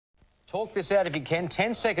Talk this out if you can.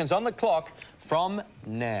 10 seconds on the clock from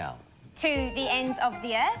now. To the ends of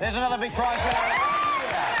the earth. There's another big prize winner.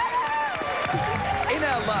 In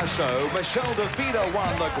our last show, Michelle Defeiner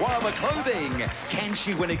won the Guava clothing. Can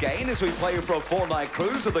she win again as we play for a 4-night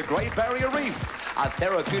cruise of the Great Barrier Reef, a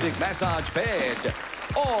therapeutic massage bed,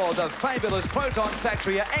 or the fabulous Proton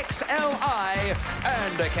Satria XLI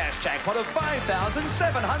and a cash jackpot of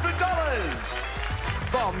 $5,700?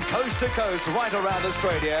 From coast to coast, right around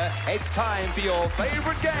Australia, it's time for your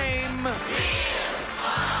favourite game.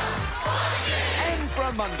 And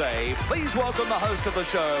from Monday, please welcome the host of the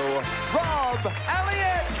show,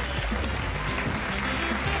 Elliott.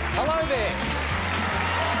 Hello there.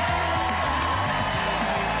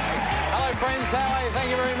 Hello, friends. How are you?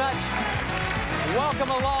 Thank you very much.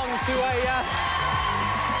 Welcome along to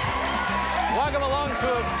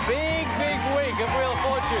a big, big week of Wheel of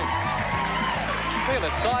Fortune. Look at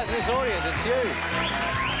the size of this audience. It's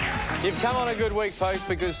huge. You've come on a good week, folks,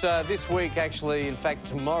 because this week, actually, in fact,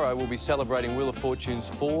 tomorrow, we'll be celebrating Wheel of Fortune's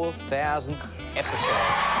 4,000th episode.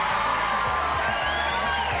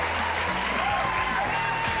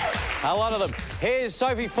 A lot of them. Here's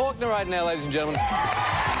Sophie Faulkner right now, ladies and gentlemen. Hey,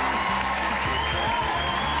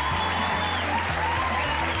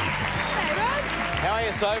 Rod. How are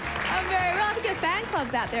you, Soph? I'm very well. I think your fan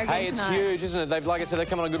club's out there again Hey, it's tonight. huge, isn't it? They've, like I said, they're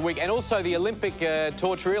coming on a good week. And also the Olympic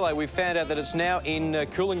torch relay, we found out that it's now in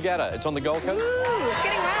Coolangatta. It's on the Gold Coast. Ooh, it's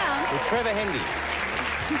getting round. With Trevor Hendy.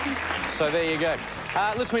 So there you go.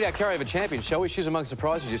 Let's meet our carryover champion, shall we? She's amongst the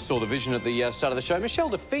prizes. You saw the vision at the start of the show. Michelle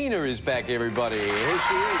Defeiner is back, everybody. Here she is.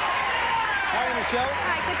 How are you, Michelle?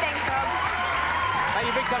 Hi, good, thanks, Rob. Hey,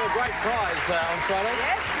 you picked up a great prize on Friday.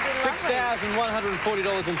 Yes,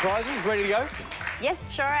 $6,140 in prizes. Ready to go?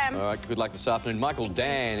 Yes, sure am. All right, good luck this afternoon. Michael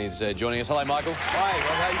Dan is joining us. Hello, Michael. Hi,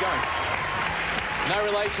 Rob, how are you going? No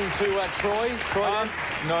relation to Troy?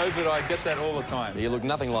 No, but I get that all the time. You look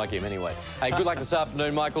nothing like him anyway. Hey, good luck this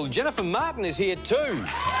afternoon, Michael. Jennifer Martin is here too.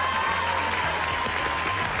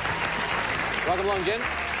 Welcome along, Jen.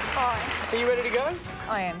 Hi. Are you ready to go?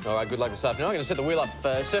 I am. All right, good luck this afternoon. I'm going to set the wheel up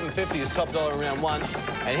for $7.50 as top dollar in round one.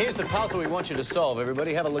 And here's the puzzle we want you to solve,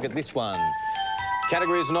 everybody. Have a look at this one.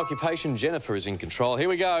 Category is an occupation. Jennifer is in control. Here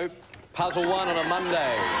we go. Puzzle one on a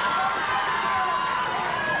Monday.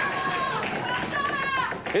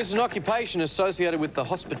 This is an occupation associated with the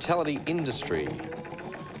hospitality industry.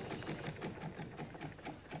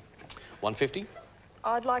 $1.50.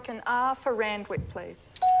 I'd like an R for Randwick, please.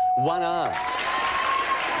 1R.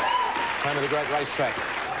 Home of the great racetrack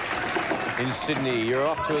in Sydney. You're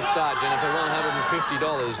off to a start, Jennifer.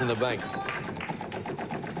 $150 in the bank.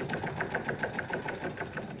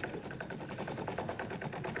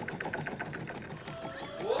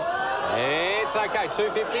 It's okay,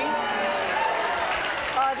 $2.50.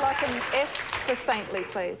 I'd like an S for Saintly,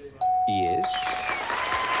 please. Yes.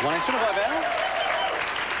 One S. Should I vowel?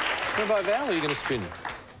 Should I vowel or are you going to spin? Up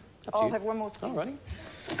to I'll you. have one more spin. All righty.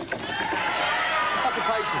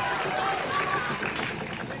 Occupation.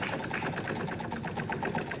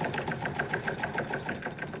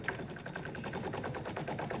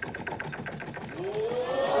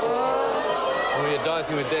 Oh, you're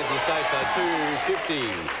dicing with death. You're safe, though. $2.50.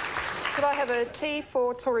 Could I have a T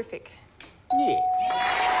for Terrific? Yeah.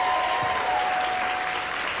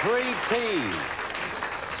 3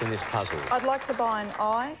 T's in this puzzle. I'd like to buy an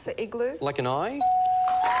I for Igloo. Like an eye?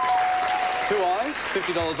 2 eyes,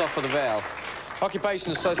 $50 off for the vowel.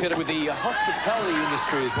 Occupation associated with the hospitality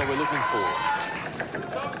industry is what we're looking for.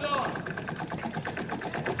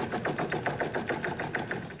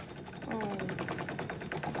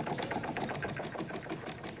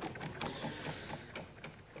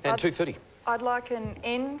 And $2.30. I'd like an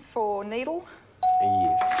N for Needle.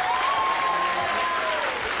 Yes.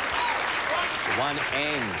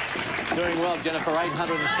 1N. Doing well, Jennifer.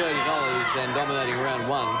 $830 and dominating round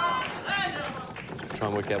one. Try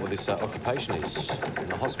and work out what this occupation is in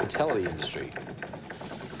the hospitality industry.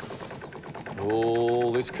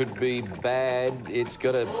 Oh, this could be bad. It's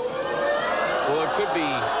got a... Well, it could be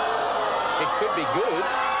good.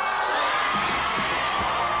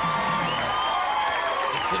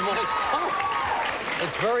 Just didn't want to stop.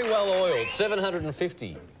 It's very well oiled.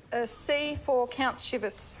 $750. A C for Count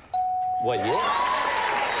Chivas. Well, yes.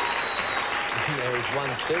 There is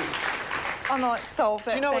 1C. I might solve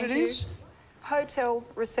that. Do you know what thank it is? Hotel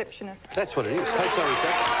receptionist. That's what it is. Hotel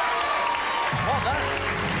reception. Oh,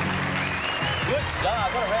 no. Good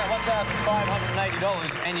start. Got around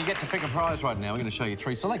 $1,580, and you get to pick a prize right now. We're going to show you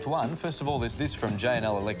three. Select one. First of all, there's this from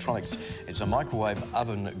J&L Electronics. It's a microwave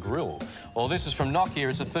oven grill. Or this is from Nokia.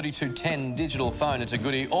 It's a 3210 digital phone. It's a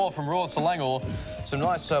goodie. Or from Royal Selangor, some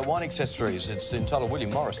nice wine accessories. It's entitled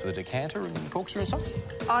William Morris with a decanter and corkscrew and stuff.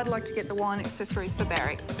 I'd like to get the wine accessories for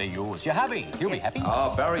Barry. They're yours. You're happy. You'll be happy.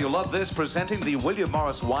 Oh, Barry, you'll love this. Presenting the William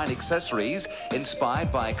Morris wine accessories, inspired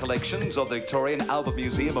by collections of the Victorian Albert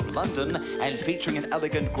Museum of London and featuring an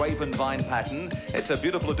elegant grape and vine pattern. It's a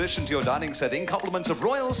beautiful addition to your dining setting. Compliments of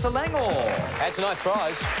Royal Selangor. That's a nice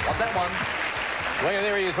prize. Want that one? Well,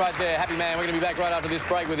 there he is right there. Happy man. We're going to be back right after this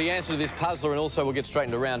break with the answer to this puzzler, and also we'll get straight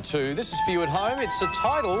into round two. This is for you at home. It's a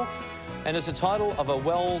title, and it's a title of a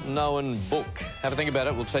well-known book. Have a think about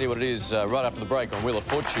it. We'll tell you what it is right after the break on Wheel of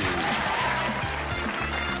Fortune.